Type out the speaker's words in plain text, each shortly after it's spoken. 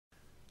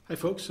Hi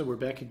folks, so we're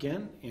back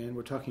again and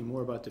we're talking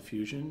more about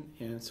diffusion,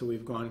 and so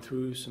we've gone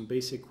through some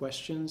basic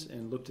questions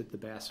and looked at the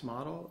BAS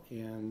model,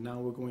 and now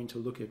we're going to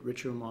look at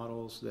richer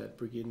models that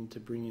begin to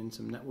bring in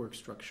some network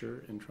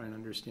structure and try and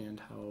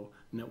understand how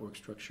network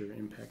structure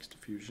impacts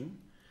diffusion.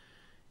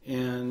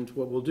 And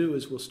what we'll do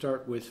is we'll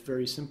start with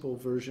very simple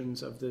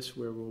versions of this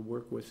where we'll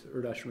work with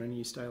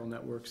Erdős-Rényi style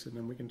networks, and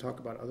then we can talk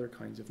about other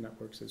kinds of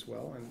networks as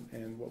well,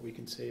 and what we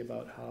can say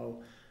about how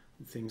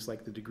things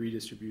like the degree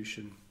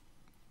distribution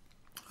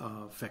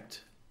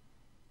affect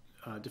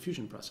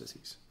diffusion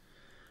processes.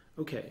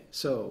 Okay,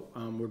 so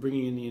we're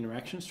bringing in the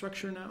interaction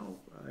structure now,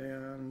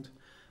 and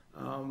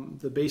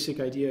the basic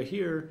idea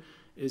here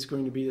is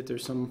going to be that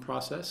there's some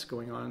process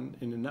going on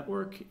in the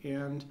network,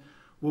 and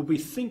we'll be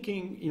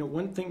thinking,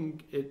 one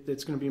thing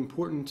that's going to be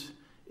important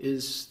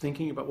is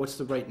thinking about what's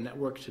the right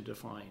network to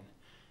define.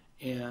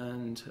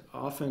 And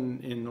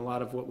often in a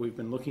lot of what we've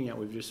been looking at,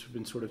 we've just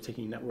been sort of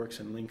taking networks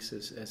and links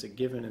as a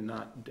given and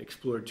not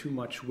explored too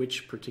much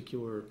which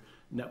particular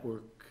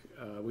network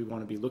we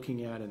want to be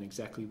looking at and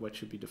exactly what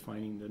should be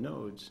defining the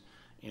nodes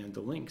and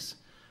the links.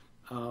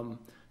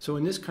 So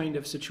in this kind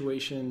of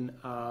situation,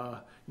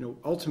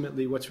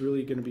 ultimately what's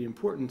really going to be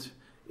important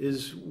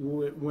is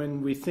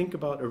when we think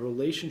about a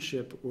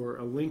relationship or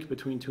a link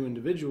between two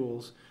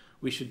individuals,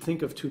 we should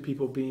think of two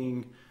people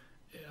being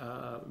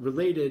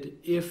related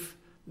if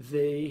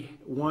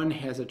one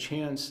has a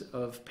chance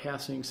of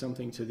passing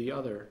something to the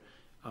other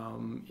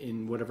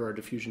in whatever our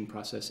diffusion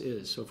process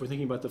is. So if we're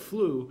thinking about the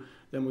flu,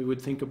 then we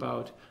would think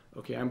about,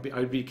 okay,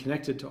 I'd be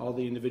connected to all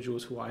the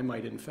individuals who I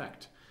might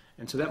infect.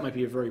 And so that might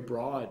be a very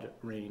broad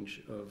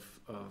range of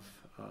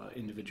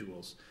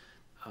individuals.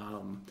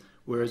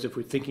 Whereas if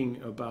we're thinking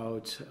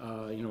about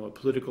a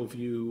political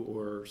view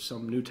or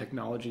some new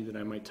technology that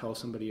I might tell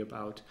somebody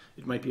about,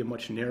 it might be a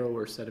much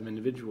narrower set of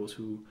individuals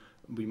who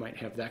we might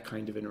have that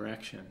kind of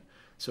interaction.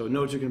 So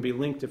nodes are going to be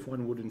linked if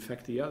one would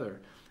infect the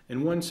other.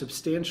 And one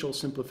substantial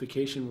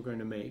simplification we're going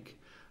to make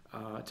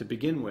to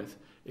begin with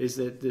is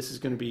that this is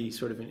going to be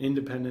sort of an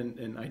independent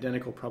and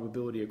identical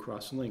probability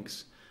across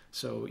links.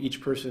 So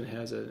each person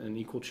has an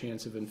equal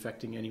chance of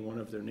infecting any one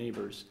of their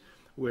neighbors,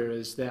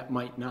 whereas that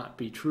might not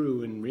be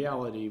true in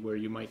reality, where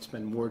you might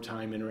spend more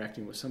time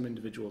interacting with some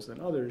individuals than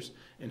others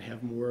and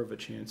have more of a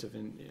chance of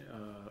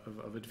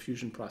a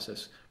diffusion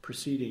process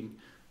proceeding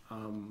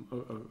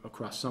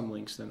across some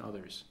links than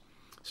others.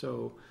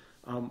 So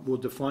we'll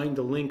define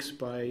the links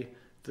by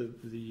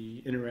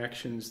the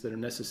interactions that are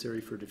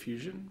necessary for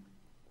diffusion.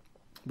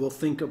 We'll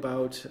think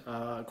about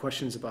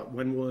questions about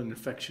when will an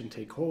infection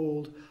take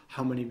hold,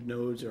 how many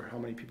nodes or how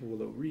many people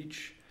will it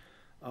reach.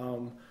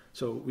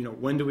 So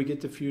when do we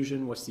get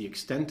diffusion? What's the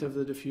extent of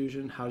the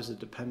diffusion? How does it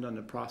depend on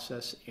the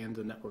process and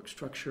the network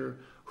structure?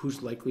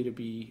 Who's likely to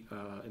be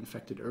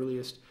infected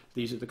earliest?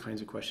 These are the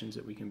kinds of questions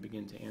that we can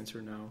begin to answer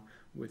now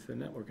with the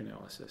network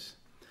analysis.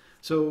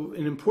 So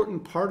an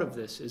important part of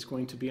this is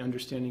going to be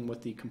understanding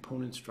what the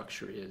component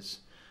structure is.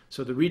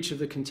 So the reach of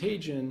the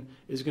contagion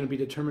is going to be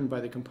determined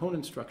by the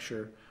component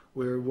structure,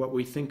 where what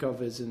we think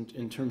of as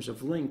in terms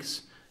of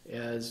links,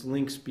 as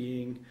links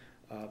being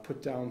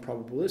put down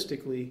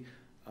probabilistically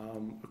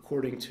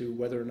according to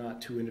whether or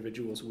not two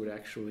individuals would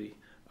actually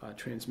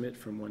transmit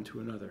from one to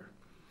another.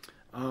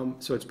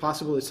 So it's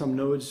possible that some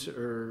nodes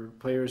or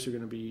players are going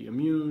to be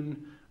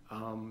immune.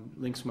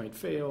 Links might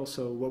fail,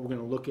 so what we're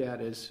going to look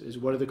at is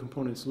what do the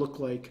components look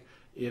like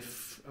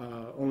if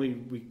only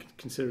we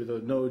consider the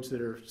nodes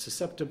that are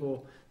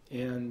susceptible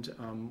and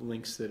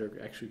links that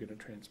are actually going to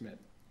transmit.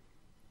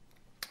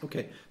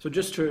 Okay, so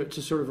just to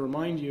sort of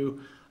remind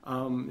you,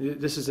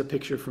 this is a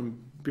picture from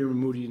Bierman,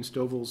 Moody, and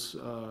Stovall's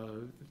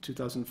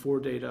 2004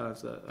 data,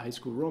 the high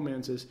school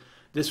romances.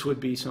 This would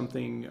be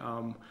something,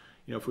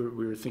 if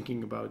we were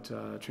thinking about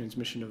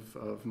transmission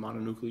of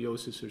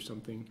mononucleosis or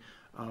something,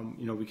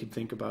 we could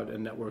think about a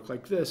network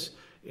like this.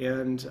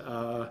 And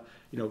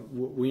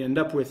what we end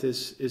up with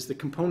is the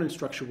component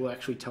structure will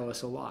actually tell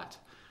us a lot.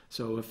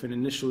 So if an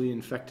initially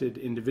infected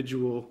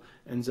individual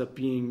ends up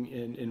being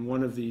in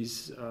one of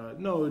these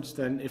nodes,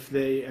 then if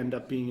they end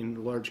up being in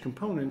a large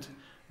component,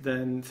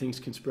 then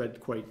things can spread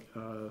quite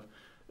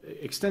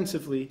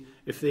extensively.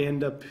 If they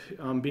end up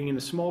being in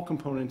a small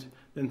component,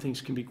 then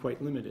things can be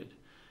quite limited.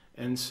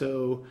 And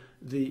so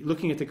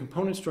looking at the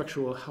component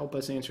structure will help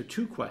us answer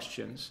two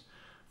questions.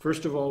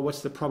 First of all,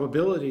 what's the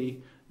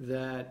probability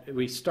that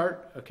we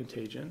start a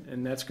contagion?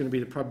 And that's going to be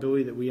the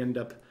probability that we end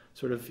up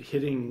sort of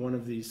hitting one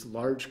of these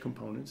large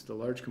components, the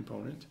large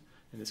component,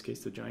 in this case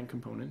the giant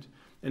component.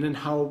 And then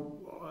how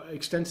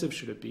extensive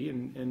should it be?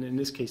 And in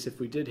this case, if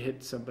we did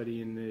hit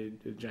somebody in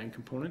the giant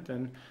component,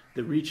 then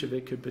the reach of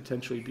it could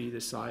potentially be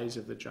the size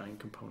of the giant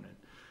component.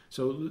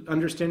 So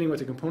understanding what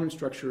the component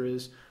structure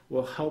is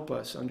will help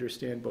us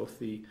understand both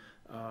the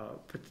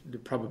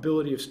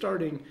probability of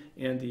starting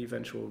and the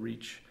eventual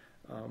reach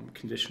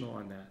conditional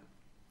on that.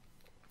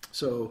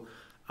 So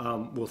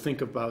we'll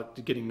think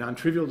about getting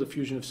non-trivial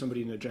diffusion if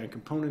somebody in a giant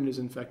component is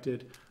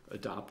infected,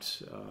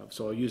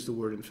 so I'll use the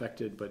word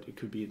infected, but it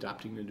could be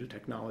adopting the new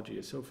technology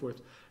and so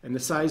forth. And the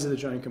size of the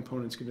giant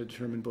component is going to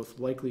determine both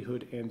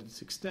likelihood and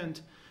its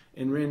extent.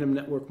 and random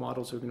network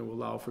models are going to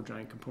allow for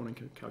giant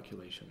component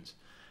calculations.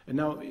 And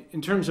now,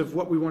 in terms of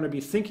what we want to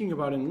be thinking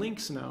about in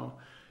links now,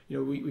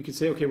 we could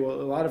say, okay,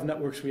 well, a lot of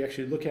networks we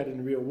actually look at in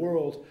the real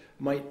world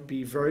might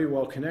be very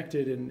well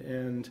connected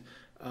and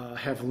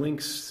have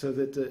links so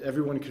that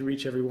everyone can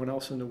reach everyone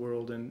else in the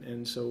world,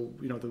 and so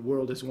the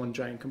world is one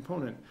giant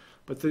component.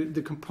 But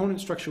the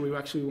component structure we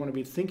actually want to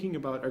be thinking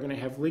about are going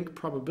to have link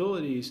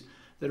probabilities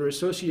that are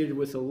associated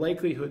with the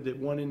likelihood that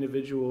one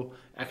individual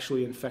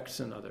actually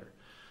infects another.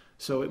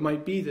 So it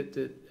might be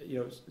that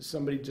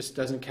somebody just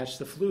doesn't catch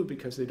the flu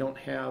because they don't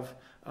have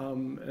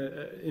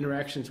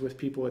interactions with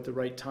people at the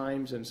right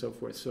times and so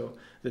forth. So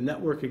the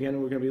network, again,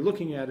 we're going to be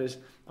looking at is,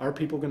 are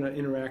people going to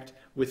interact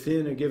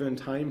within a given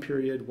time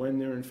period when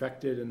they're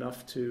infected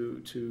enough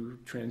to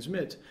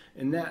transmit?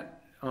 And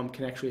that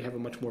can actually have a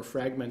much more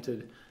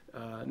fragmented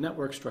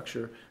network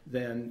structure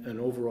than an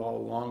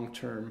overall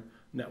long-term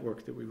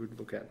network that we would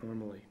look at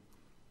normally.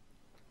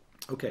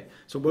 Okay,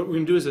 so what we're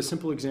going to do is a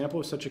simple example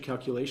of such a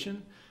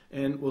calculation.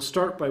 And we'll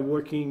start by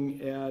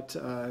working at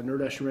an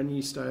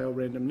Erdős-Renyi style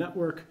random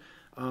network,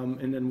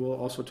 and then we'll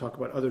also talk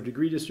about other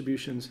degree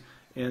distributions.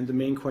 And the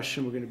main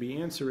question we're going to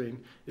be answering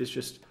is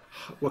just,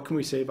 what can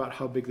we say about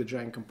how big the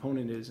giant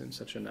component is in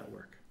such a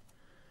network?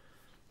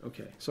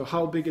 Okay, so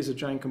how big is a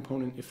giant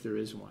component if there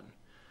is one?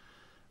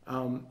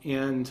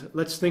 And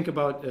let's think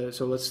about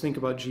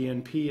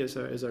GNP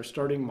as our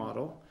starting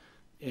model.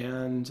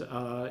 And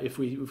if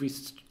we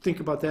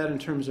think about that in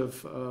terms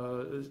of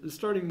the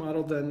starting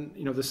model, then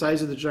the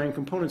size of the giant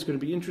component is going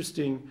to be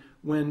interesting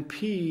when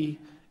P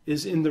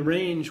is in the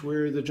range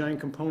where the giant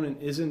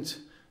component isn't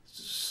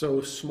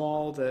so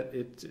small that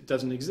it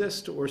doesn't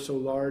exist, or so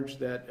large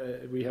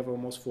that we have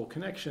almost full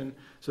connection.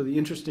 So the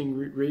interesting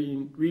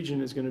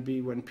region is going to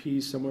be when P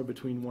is somewhere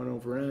between 1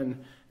 over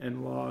n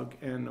and log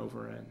n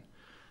over n.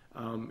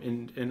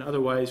 And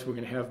otherwise, we're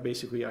going to have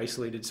basically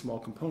isolated small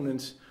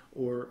components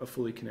or a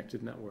fully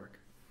connected network.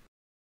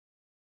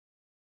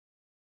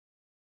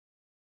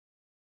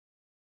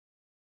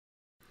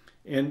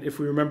 And if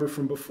we remember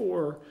from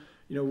before,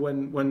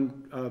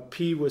 when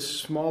P was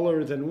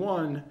smaller than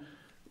 1,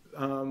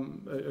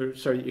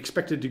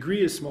 expected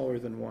degree is smaller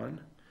than 1.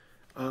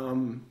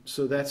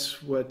 So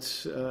that's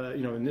what,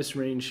 in this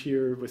range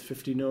here with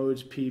 50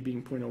 nodes, P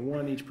being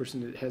 0.01, each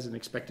person has an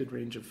expected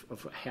range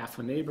of half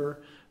a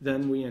neighbor.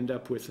 Then we end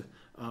up with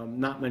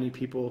not many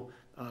people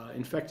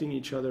infecting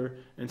each other,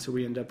 and so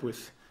we end up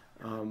with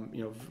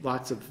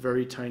lots of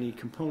very tiny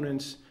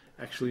components,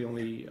 actually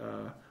only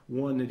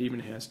one that even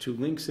has 2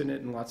 links in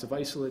it and lots of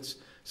isolates.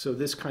 So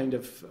this kind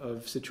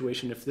of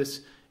situation,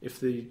 if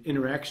the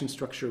interaction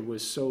structure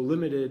was so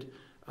limited,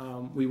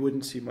 we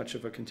wouldn't see much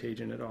of a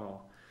contagion at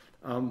all.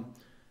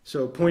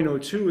 So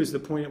 0.02 is the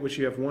point at which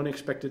you have one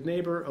expected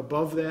neighbor.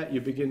 Above that,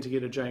 you begin to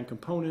get a giant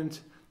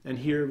component, and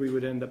here we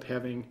would end up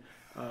having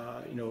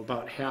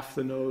about half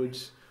the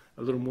nodes,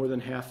 a little more than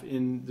half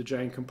in the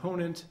giant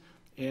component,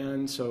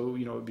 and so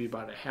it would be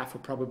about a half a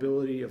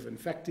probability of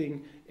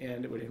infecting,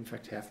 and it would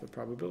infect half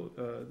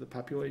the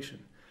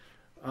population.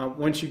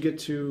 Once you get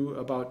to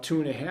about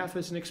 2.5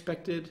 as an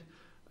expected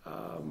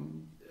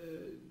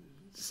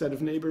set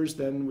of neighbors,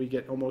 then we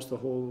get almost the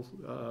whole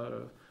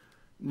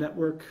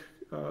network,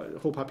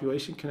 whole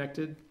population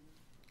connected.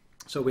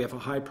 So we have a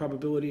high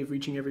probability of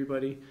reaching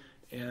everybody,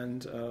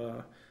 and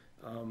a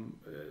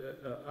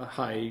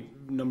high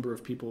number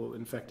of people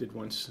infected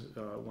once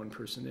one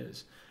person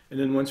is. And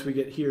then once we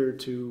get here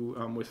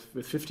to,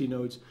 with 50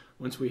 nodes,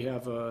 once we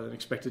have an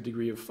expected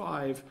degree of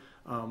 5,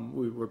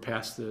 we're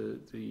past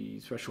the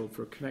threshold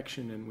for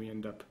connection, and we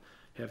end up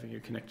having a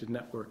connected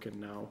network. And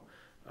now,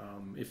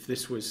 if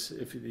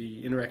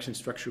the interaction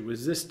structure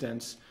was this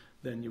dense,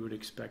 then you would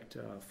expect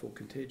full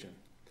contagion.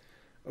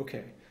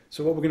 Okay,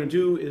 so what we're going to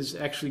do is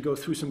actually go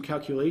through some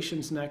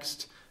calculations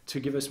next to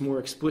give us more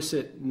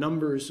explicit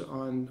numbers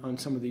on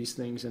some of these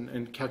things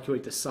and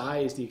calculate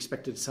the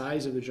expected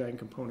size of the giant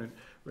component,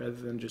 rather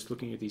than just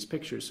looking at these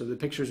pictures. So the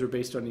pictures are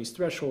based on these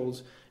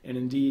thresholds, and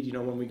indeed,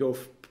 when we go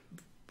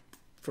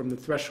from the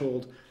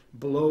threshold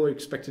below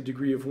expected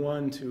degree of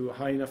 1 to a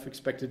high enough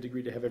expected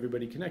degree to have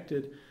everybody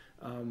connected,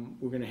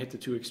 we're going to hit the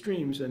 2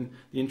 extremes, and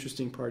the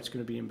interesting part's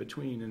going to be in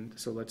between, and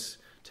so let's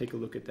take a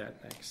look at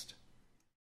that next.